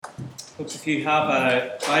Folks, if you have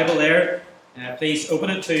a Bible there, please open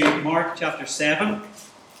it to Mark chapter 7.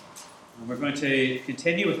 And we're going to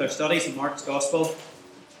continue with our studies in Mark's Gospel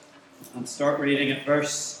and start reading at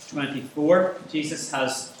verse 24. Jesus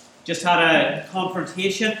has just had a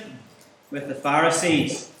confrontation with the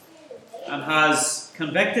Pharisees and has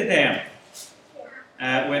convicted them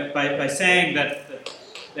by saying that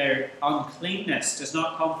their uncleanness does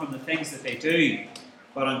not come from the things that they do,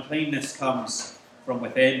 but uncleanness comes from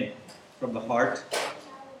within, from the heart.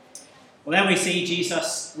 Well, then we see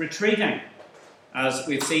Jesus retreating, as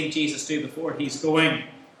we've seen Jesus do before. He's going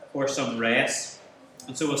for some rest.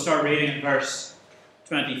 And so we'll start reading in verse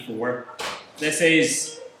 24. This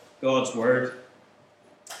is God's word.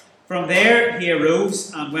 From there he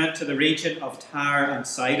arose and went to the region of Tyre and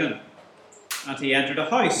Sidon. And he entered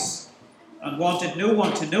a house and wanted no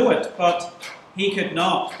one to know it, but he could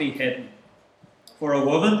not be hidden. For a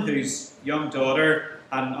woman whose young daughter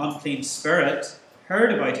had an unclean spirit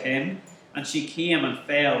heard about him, and she came and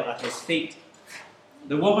fell at his feet.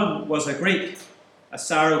 The woman was a Greek, a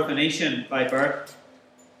Syrophoenician by birth,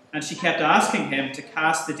 and she kept asking him to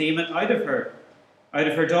cast the demon out of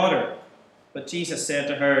her daughter. But Jesus said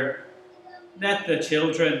to her, "Let the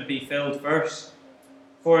children be filled first,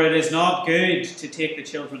 for it is not good to take the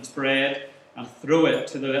children's bread and throw it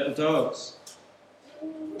to the little dogs."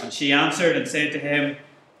 And she answered and said to him,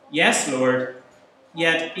 "Yes, Lord,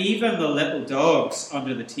 yet even the little dogs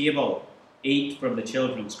under the table eat from the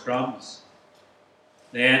children's crumbs."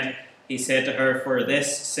 Then he said to her, "For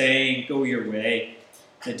this saying, go your way.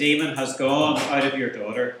 The demon has gone out of your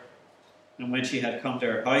daughter." And when she had come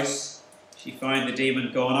to her house, she found the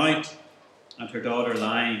demon gone out and her daughter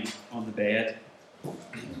lying on the bed.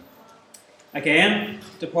 Again,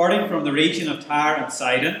 departing from the region of Tyre and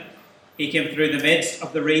Sidon, he came through the midst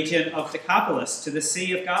of the region of Decapolis to the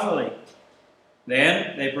Sea of Galilee.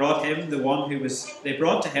 Then they brought to him one who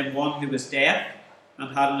was deaf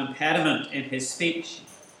and had an impediment in his speech,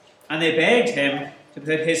 and they begged him to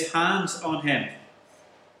put his hands on him.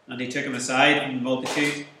 And he took him aside from the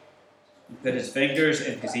multitude and put his fingers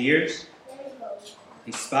in his ears.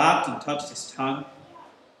 He spat and touched his tongue.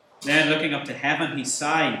 Then looking up to heaven, he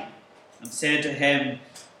sighed and said to him,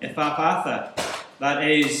 "Ephphatha," that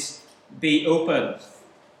is, "be opened."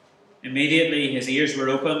 Immediately his ears were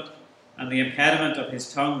opened, and the impediment of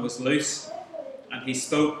his tongue was loose, and he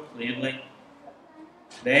spoke plainly.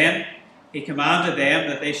 Then he commanded them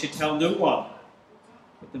that they should tell no one.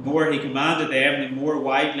 But the more he commanded them, the more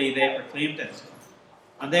widely they proclaimed it.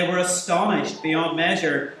 And they were astonished beyond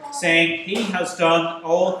measure, saying, "He has done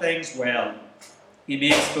all things well. He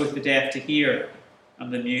makes both the deaf to hear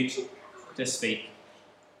and the mute to speak."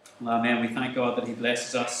 Well, amen. We thank God that he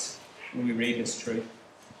blesses us when we read his truth.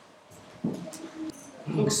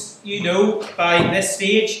 Folks, you know by this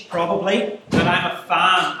stage probably that I'm a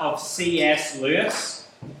fan of C.S. Lewis.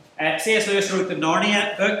 C.S. Lewis wrote the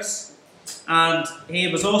Narnia books, and he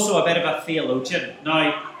was also a bit of a theologian.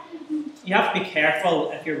 Now, you have to be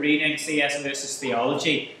careful if you're reading C.S. Lewis's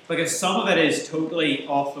theology, because some of it is totally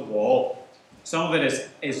off the wall. Some of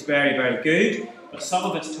it is very, very good, but some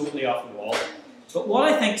of it's totally off the wall. But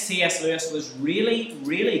what I think C.S. Lewis was really,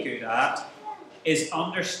 really good at is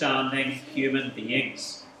understanding human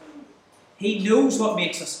beings. He knows what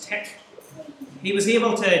makes us tick. He was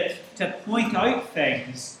able to point out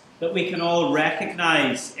things that we can all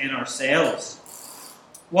recognise in ourselves.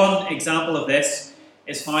 One example of this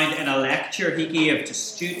is found in a lecture he gave to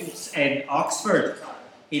students in Oxford.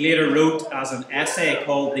 He later wrote as an essay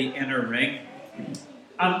called The Inner Ring.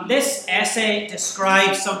 And this essay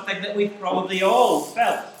describes something that we've probably all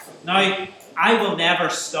felt. Now, I will never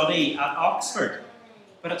study at Oxford,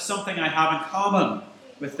 but it's something I have in common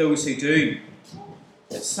with those who do.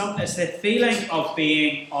 It's the feeling of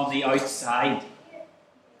being on the outside.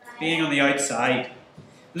 Being on the outside.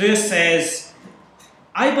 Lewis says,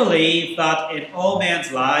 "I believe that in all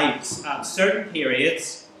men's lives at certain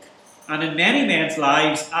periods, and in many men's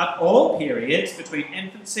lives at all periods between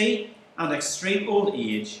infancy and extreme old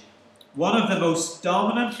age, one of the most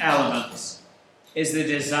dominant elements is the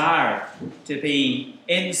desire to be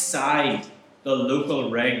inside the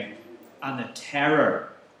local ring and the terror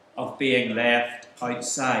of being left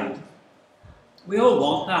outside." We all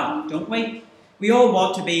want that, don't we? We all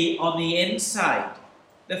want to be on the inside.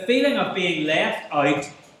 The feeling of being left out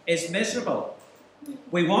is miserable.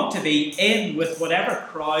 We want to be in with whatever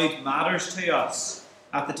crowd matters to us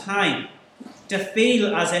at the time, to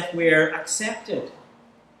feel as if we're accepted.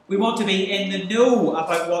 We want to be in the know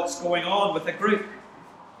about what's going on with a group.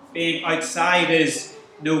 Being outside is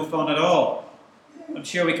no fun at all. I'm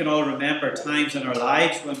sure we can all remember times in our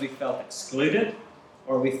lives when we felt excluded,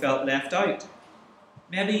 or we felt left out.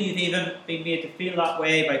 Maybe you've even been made to feel that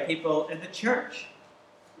way by people in the church.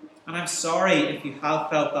 And I'm sorry if you have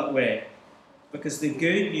felt that way, because the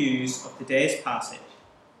good news of today's passage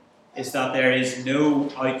is that there is no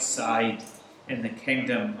outside in the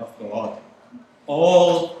kingdom of God.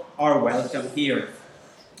 All are welcome here.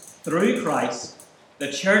 Through Christ,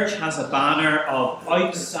 the church has a banner of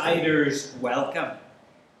outsiders welcome.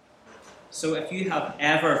 So if you have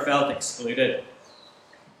ever felt excluded,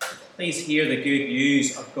 please hear the good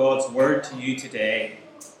news of God's word to you today,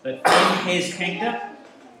 that in his kingdom,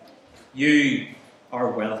 you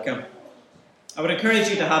are welcome. I would encourage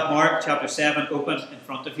you to have Mark chapter 7 open in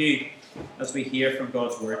front of you as we hear from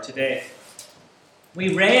God's word today.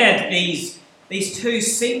 We read these two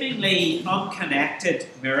seemingly unconnected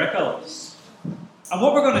miracles. And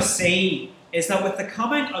what we're going to see is that with the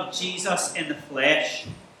coming of Jesus in the flesh,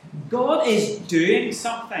 God is doing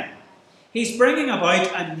something. He's bringing about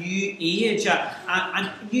a new age,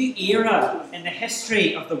 a new era in the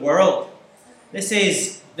history of the world. This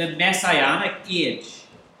is the Messianic age.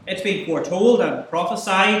 It's been foretold and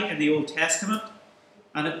prophesied in the Old Testament,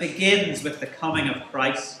 and it begins with the coming of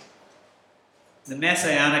Christ. The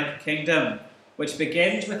Messianic kingdom, which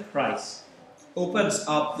begins with Christ, opens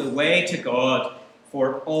up the way to God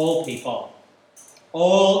for all people.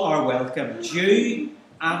 All are welcome, Jew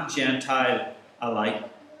and Gentile alike.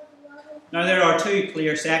 Now there are two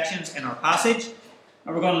clear sections in our passage,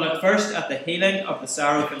 and we're going to look first at the healing of the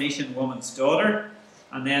Syrophoenician woman's daughter,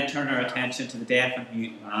 and then turn our attention to the deaf and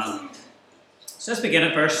mute man. So let's begin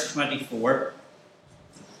at verse 24.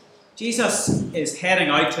 Jesus is heading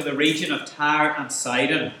out to the region of Tyre and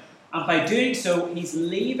Sidon, and by doing so, he's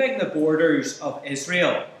leaving the borders of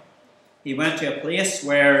Israel. He went to a place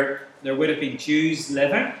where there would have been Jews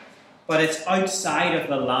living, but it's outside of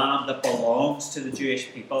the land that belongs to the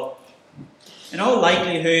Jewish people. In all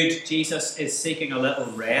likelihood, Jesus is seeking a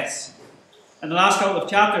little rest. In the last couple of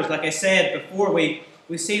chapters, like I said before, we've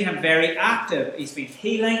seen him very active. He's been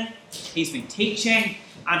healing, he's been teaching,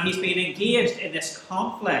 and he's been engaged in this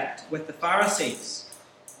conflict with the Pharisees.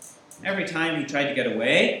 Every time he tried to get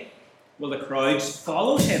away, well, the crowds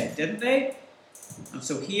followed him, didn't they? And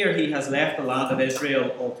so here he has left the land of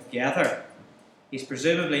Israel altogether. He's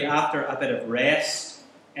presumably after a bit of rest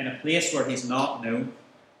in a place where he's not known.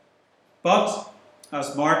 But,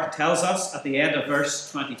 as Mark tells us at the end of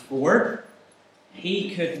verse 24,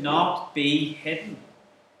 he could not be hidden.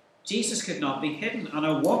 Jesus could not be hidden. And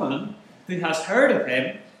a woman who has heard of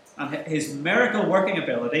him and his miracle working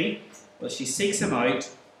ability, well, she seeks him out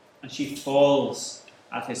and she falls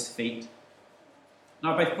at his feet.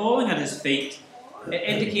 Now, by falling at his feet, it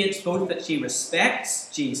indicates both that she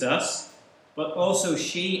respects Jesus, but also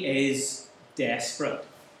she is desperate.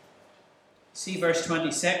 See verse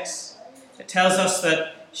 26? It tells us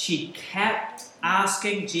that she kept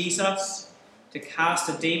asking Jesus to cast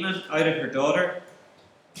a demon out of her daughter.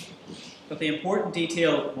 But the important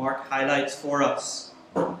detail Mark highlights for us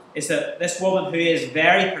is that this woman, who is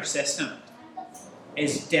very persistent,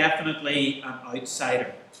 is definitely an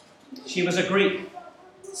outsider. She was a Greek,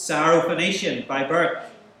 Syrophoenician by birth.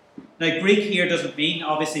 Now, Greek here doesn't mean,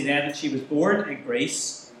 obviously, then that she was born in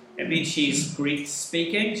Greece. It means she's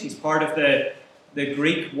Greek-speaking. She's part of the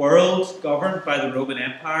Greek world governed by the Roman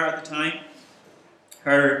Empire at the time.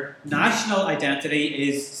 Her national identity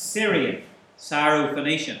is Syrian,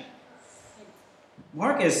 Syrophoenician.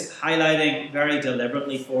 Mark is highlighting very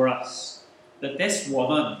deliberately for us that this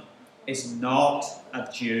woman is not a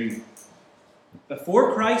Jew.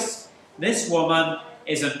 Before Christ, this woman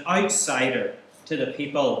is an outsider to the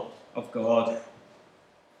people of God.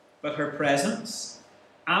 But her presence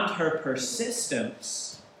and her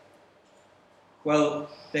persistence, well,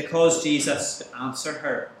 they cause Jesus to answer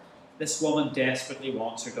her. This woman desperately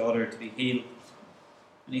wants her daughter to be healed.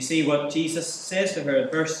 And you see what Jesus says to her in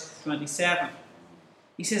verse 27.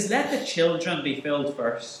 He says, "Let the children be filled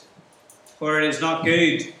first, for it is not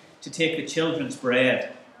good to take the children's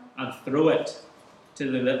bread and throw it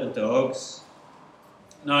to the little dogs."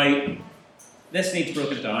 Now, this needs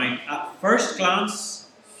broken down. At first glance,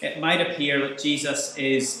 it might appear that Jesus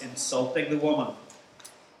is insulting the woman.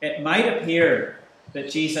 It might appear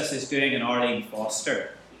that Jesus is doing an Arlene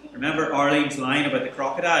Foster. Remember Arlene's line about the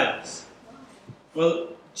crocodiles? Well,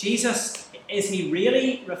 Jesus, is he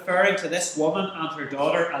really referring to this woman and her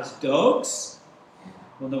daughter as dogs?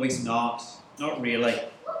 Well, no, he's not. Not really.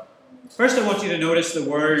 First, I want you to notice the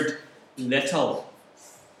word little.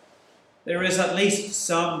 There is at least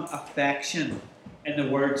some affection in the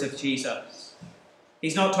words of Jesus.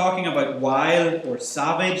 He's not talking about wild or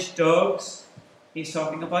savage dogs. He's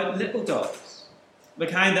talking about little dogs. the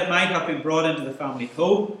kind that might have been brought into the family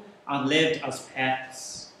home and lived as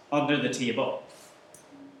pets under the table.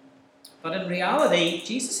 But in reality,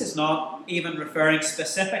 Jesus is not even referring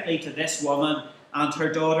specifically to this woman and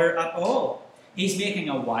her daughter at all. He's making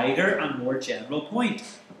a wider and more general point.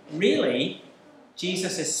 Really,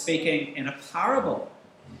 Jesus is speaking in a parable.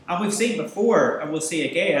 And we've seen before, and we'll see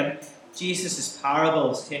again, Jesus'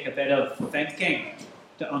 parables take a bit of thinking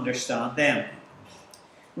to understand them.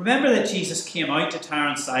 Remember that Jesus came out to Tyre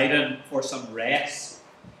and Sidon for some rest.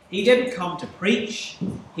 He didn't come to preach.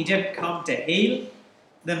 He didn't come to heal.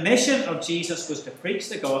 The mission of Jesus was to preach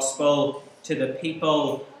the gospel to the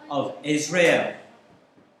people of Israel.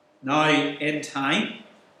 Now, in time,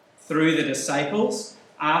 through the disciples,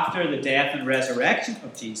 after the death and resurrection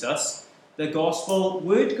of Jesus, the gospel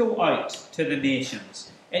would go out to the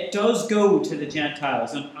nations. It does go to the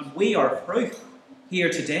Gentiles, and we are proof here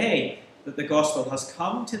today that the gospel has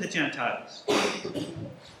come to the Gentiles.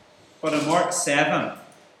 But in Mark 7,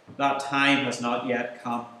 that time has not yet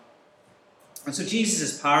come. And so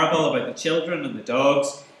Jesus' parable about the children and the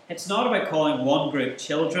dogs, it's not about calling one group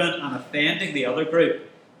children and offending the other group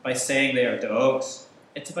by saying they are dogs.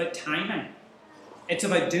 It's about timing. It's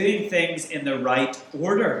about doing things in the right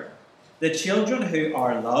order. The children who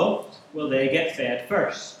are loved, well, they get fed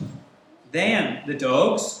first. Then the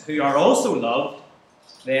dogs, who are also loved,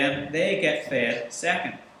 then they get fed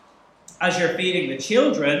second. As you're feeding the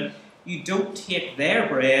children, you don't take their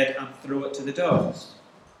bread and throw it to the dogs.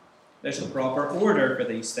 There's a proper order for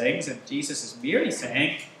these things, and Jesus is merely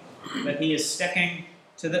saying that he is sticking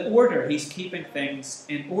to the order. He's keeping things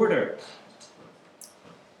in order.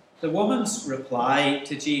 The woman's reply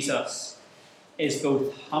to Jesus is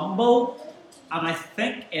both humble and I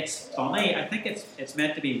think it's funny. I think it's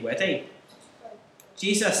meant to be witty.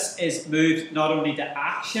 Jesus is moved not only to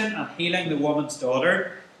action and healing the woman's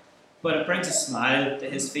daughter, but it brings a smile to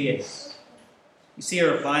his face. You see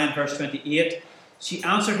her reply in verse 28. She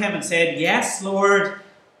answered him and said, "Yes, Lord,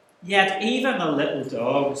 yet even the little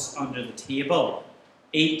dogs under the table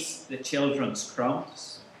eat the children's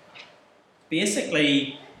crumbs."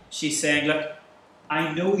 Basically, she's saying, look,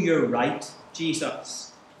 I know you're right,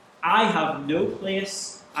 Jesus. I have no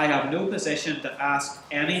place, I have no position to ask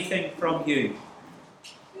anything from you.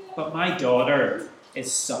 But my daughter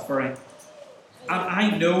is suffering. And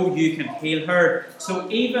I know you can heal her. So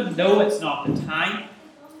even though it's not the time,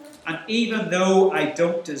 and even though I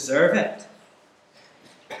don't deserve it,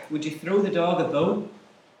 would you throw the dog a bone?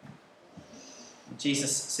 And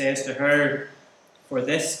Jesus says to her, "For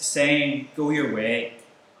this saying, go your way.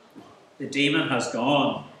 The demon has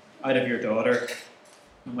gone out of your daughter."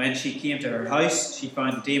 And when she came to her house, she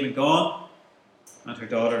found the demon gone and her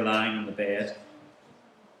daughter lying on the bed.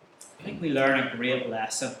 I think we learn a great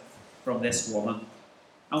lesson from this woman.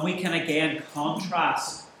 And we can again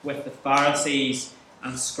contrast with the Pharisees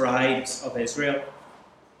and scribes of Israel.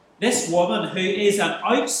 This woman, who is an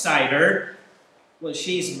outsider, well,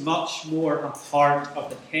 she's much more a part of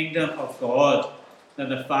the kingdom of God than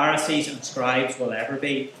the Pharisees and scribes will ever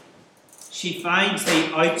be. She finds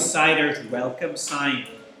the outsider's welcome sign.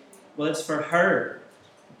 Well, it's for her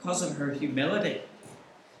because of her humility.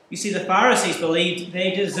 You see, the Pharisees believed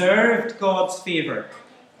they deserved God's favour.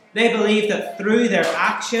 They believed that through their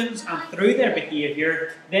actions and through their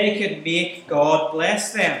behaviour, they could make God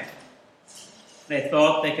bless them. They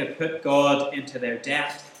thought they could put God into their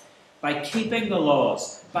debt by keeping the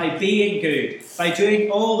laws, by being good, by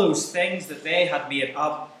doing all those things that they had made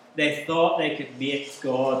up. They thought they could make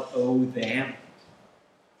God owe them.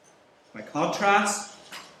 By contrast,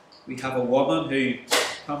 we have a woman who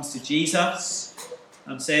comes to Jesus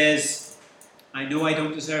and says, "I know I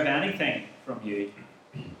don't deserve anything from you,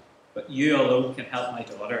 but you alone can help my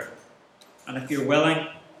daughter. And if you're willing,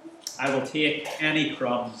 I will take any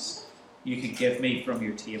crumbs you can give me from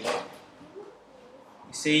your table."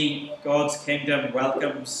 You see, God's kingdom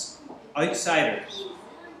welcomes outsiders.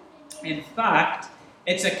 In fact,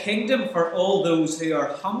 it's a kingdom for all those who are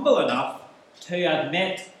humble enough to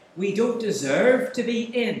admit we don't deserve to be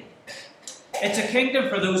in. It's a kingdom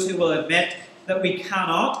for those who will admit that we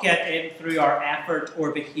cannot get in through our effort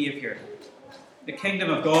or behaviour. The kingdom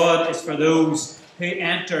of God is for those who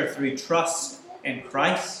enter through trust in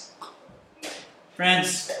Christ.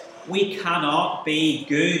 Friends, we cannot be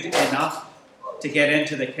good enough to get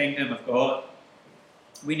into the kingdom of God.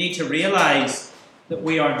 We need to realise that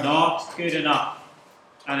we are not good enough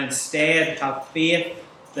and instead have faith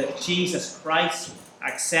that Jesus Christ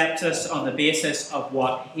accepts us on the basis of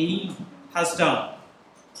what he has done.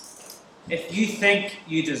 If you think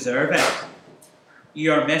you deserve it,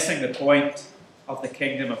 you are missing the point of the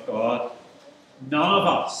kingdom of God. None of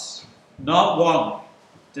us, not one,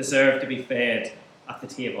 deserve to be fed at the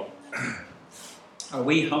table? Are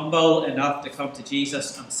we humble enough to come to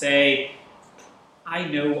Jesus and say, I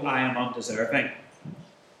know I am undeserving,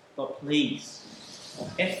 but please,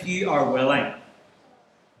 if you are willing,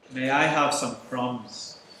 may I have some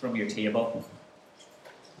crumbs from your table?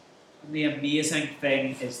 And the amazing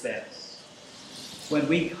thing is this: when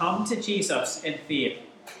we come to Jesus in faith,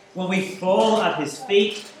 when we fall at his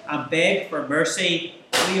feet and beg for mercy,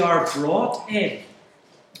 we are brought in.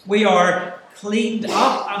 We are cleaned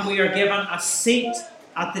up and we are given a seat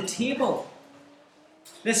at the table.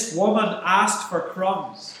 This woman asked for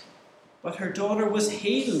crumbs, but her daughter was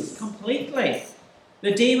healed completely.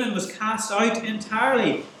 The demon was cast out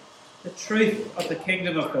entirely. The truth of the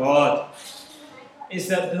kingdom of God is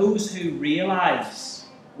that those who realize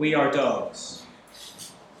we are dogs,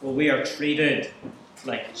 well, we are treated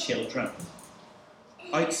like children.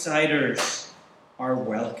 Outsiders are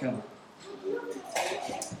welcome.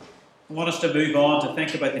 I want us to move on to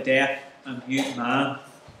think about the deaf and mute man.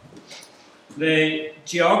 The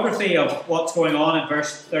geography of what's going on in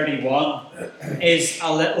verse 31 is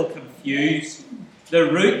a little confused.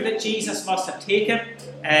 The route that Jesus must have taken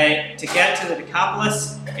to get to the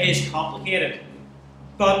Decapolis is complicated.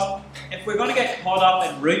 But if we're going to get caught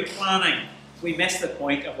up in route planning, we miss the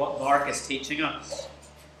point of what Mark is teaching us.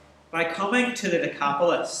 By coming to the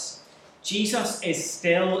Decapolis, Jesus is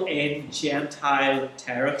still in Gentile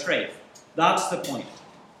territory. That's the point.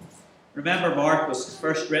 Remember, Mark was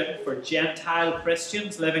first written for Gentile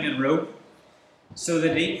Christians living in Rome. So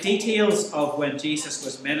the details of when Jesus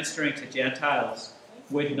was ministering to Gentiles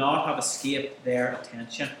would not have escaped their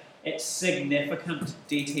attention. It's significant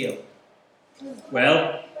detail.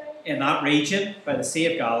 Well, in that region, by the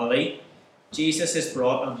Sea of Galilee, Jesus has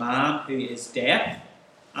brought a man who is deaf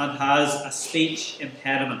and has a speech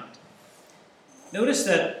impediment. Notice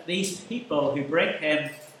that these people who bring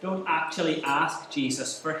him don't actually ask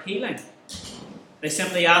Jesus for healing. They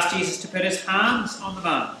simply ask Jesus to put his hands on the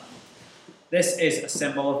man. This is a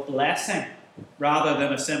symbol of blessing rather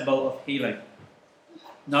than a symbol of healing.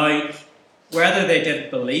 Now, whether they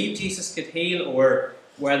didn't believe Jesus could heal or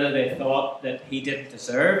whether they thought that he didn't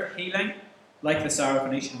deserve healing, like the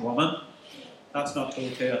Syrophoenician woman, that's not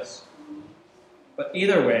told to us. But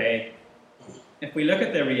either way, if we look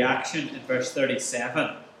at their reaction in verse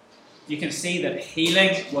 37, you can see that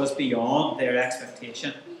healing was beyond their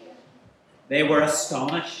expectation. They were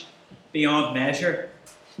astonished beyond measure,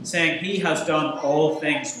 saying, he has done all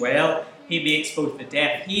things well. He makes both the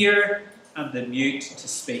deaf hear and the mute to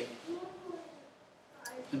speak.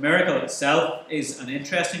 The miracle itself is an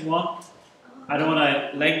interesting one. I don't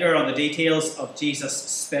want to linger on the details of Jesus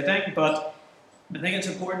spitting, but I think it's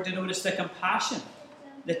important to notice the compassion,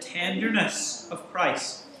 the tenderness of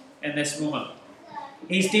Christ in this moment.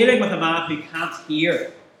 He's dealing with a man who can't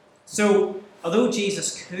hear. So, although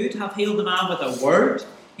Jesus could have healed the man with a word,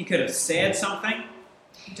 he could have said something,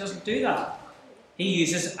 he doesn't do that. He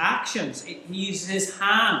uses actions, he uses his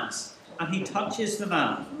hands, and he touches the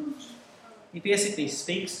man. He basically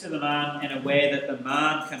speaks to the man in a way that the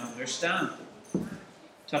man can understand.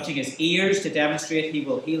 Touching his ears to demonstrate he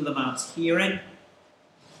will heal the man's hearing.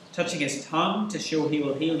 Touching his tongue to show he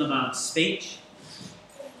will heal the man's speech.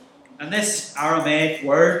 And this Aramaic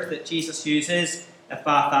word that Jesus uses,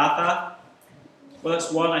 ephathatha, well,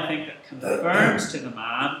 it's one I think that confirms to the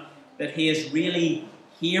man that he is really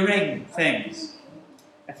hearing things.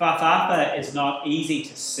 Ephathatha is not easy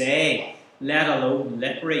to say, let alone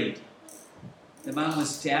lip read. The man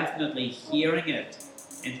was definitely hearing it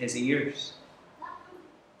in his ears.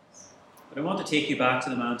 But I want to take you back to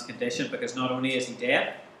the man's condition, because not only is he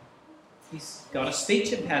deaf, he's got a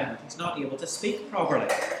speech impediment. He's not able to speak properly.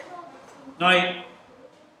 Now,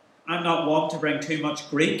 I'm not one to bring too much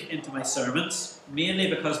Greek into my sermons, mainly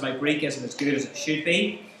because my Greek isn't as good as it should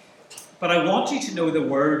be. But I want you to know the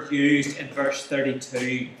word used in verse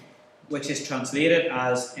 32, which is translated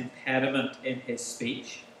as impediment in his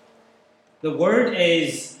speech. The word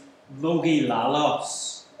is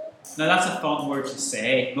mogilalos. Now that's a fun word to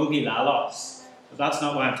say, mogilalos, but that's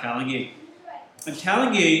not what I'm telling you. I'm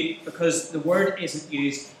telling you because the word isn't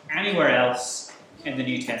used anywhere else in the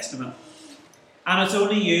New Testament. And it's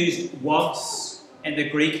only used once in the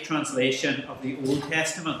Greek translation of the Old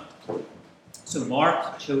Testament. So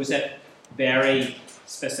Mark chose it very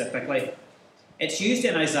specifically. It's used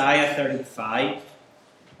in Isaiah 35. And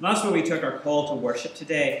that's where we took our call to worship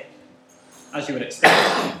today. As you would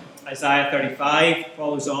expect, Isaiah 35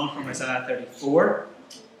 follows on from Isaiah 34.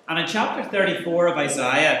 And in chapter 34 of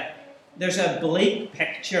Isaiah, there's a bleak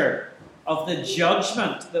picture of the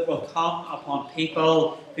judgment that will come upon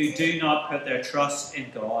people who do not put their trust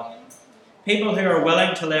in God. People who are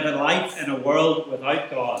willing to live a life in a world without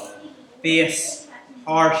God face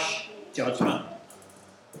harsh judgment.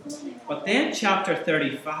 But then chapter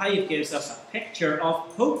 35 gives us a picture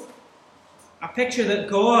of hope. A picture that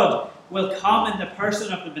God will come in the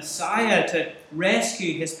person of the Messiah to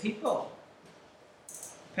rescue his people.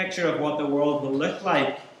 A picture of what the world will look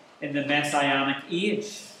like in the Messianic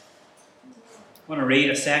age. I want to read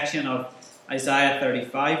a section of Isaiah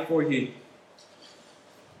 35 for you.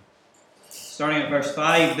 Starting at verse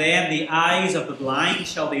 5, "Then the eyes of the blind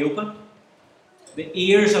shall be opened, the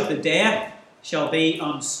ears of the deaf shall be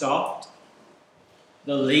unstopped,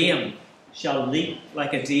 the lame shall leap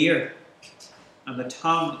like a deer, and the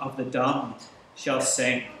tongue of the dumb shall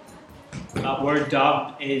sing." That word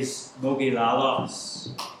dumb is mogilalos.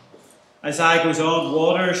 Isaiah goes on,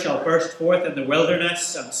 "Waters shall burst forth in the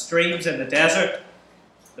wilderness and streams in the desert.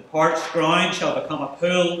 The parched ground shall become a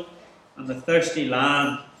pool, and the thirsty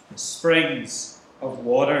land springs of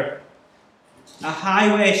water. A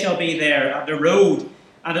highway shall be there, and a road,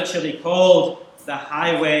 and it shall be called the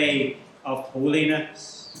highway of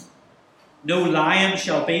holiness. No lion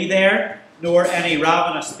shall be there, nor any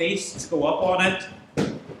ravenous beasts go up on it,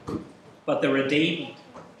 but the redeemed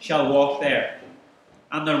shall walk there.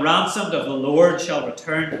 And the ransomed of the Lord shall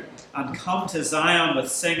return and come to Zion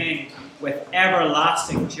with singing, with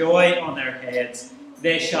everlasting joy on their heads.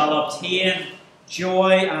 They shall obtain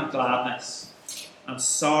joy and gladness, and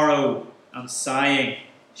sorrow and sighing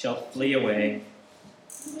shall flee away."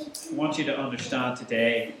 I want you to understand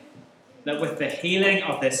today that with the healing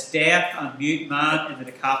of this deaf and mute man in the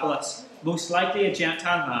Decapolis, most likely a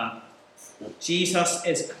Gentile man, Jesus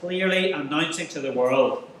is clearly announcing to the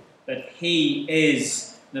world that he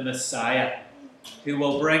is the Messiah who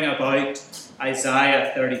will bring about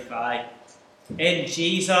Isaiah 35. In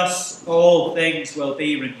Jesus, all things will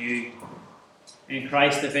be renewed. In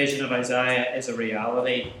Christ, the vision of Isaiah is a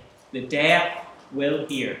reality. The deaf will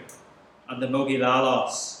hear, and the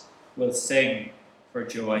mogilalos will sing for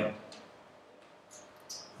joy.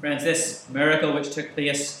 Friends, this miracle which took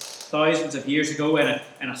place thousands of years ago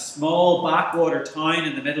in a small backwater town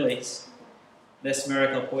in the Middle East, this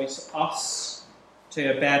miracle points us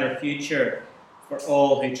to a better future for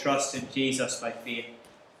all who trust in Jesus by faith.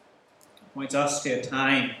 It points us to a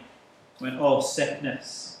time when all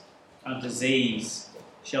sickness and disease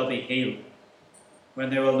shall be healed, when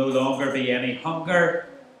there will no longer be any hunger,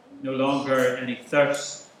 no longer any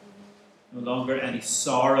thirst, no longer any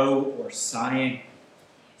sorrow or sighing.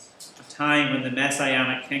 A time when the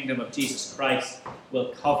messianic kingdom of Jesus Christ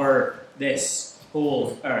will cover this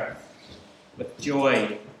whole earth with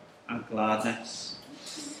joy and gladness.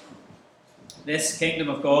 This kingdom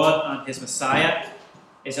of God and his Messiah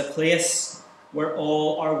is a place where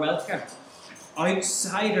all are welcome.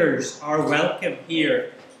 Outsiders are welcome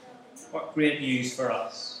here. What great news for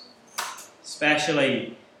us,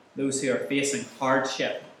 especially those who are facing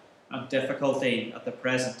hardship and difficulty at the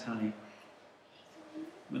present time.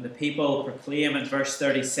 When the people proclaim in verse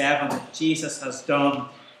 37 that Jesus has done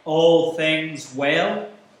all things well,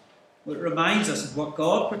 it reminds us of what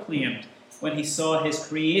God proclaimed when he saw his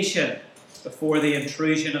creation before the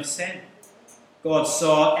intrusion of sin. God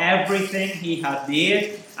saw everything he had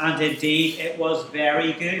made, and indeed it was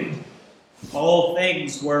very good. All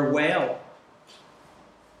things were well.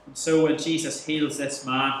 And so when Jesus heals this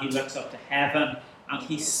man, he looks up to heaven and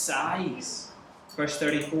he sighs. Verse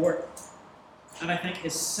 34. And I think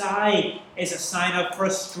his sigh is a sign of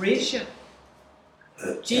frustration.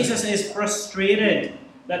 Jesus is frustrated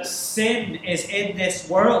that sin is in this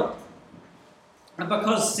world. And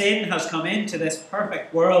because sin has come into this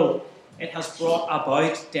perfect world, it has brought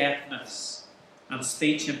about deafness and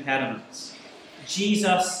speech impediments.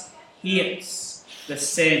 Jesus hates the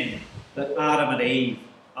sin that Adam and Eve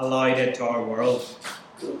allowed into our world.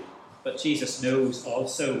 But Jesus knows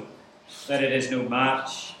also that it is no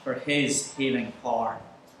match for his healing power.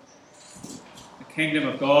 The kingdom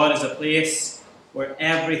of God is a place where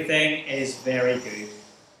everything is very good.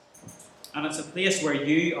 And it's a place where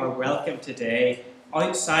you are welcome today.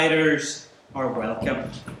 Outsiders are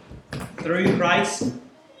welcome. Through Christ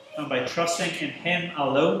and by trusting in him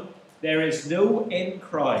alone, there is no in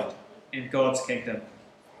crowd in God's kingdom.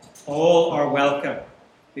 All are welcome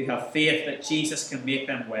who have faith that Jesus can make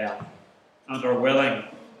them well and are willing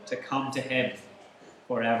to come to him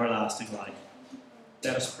for everlasting life.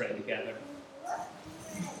 Let us pray together.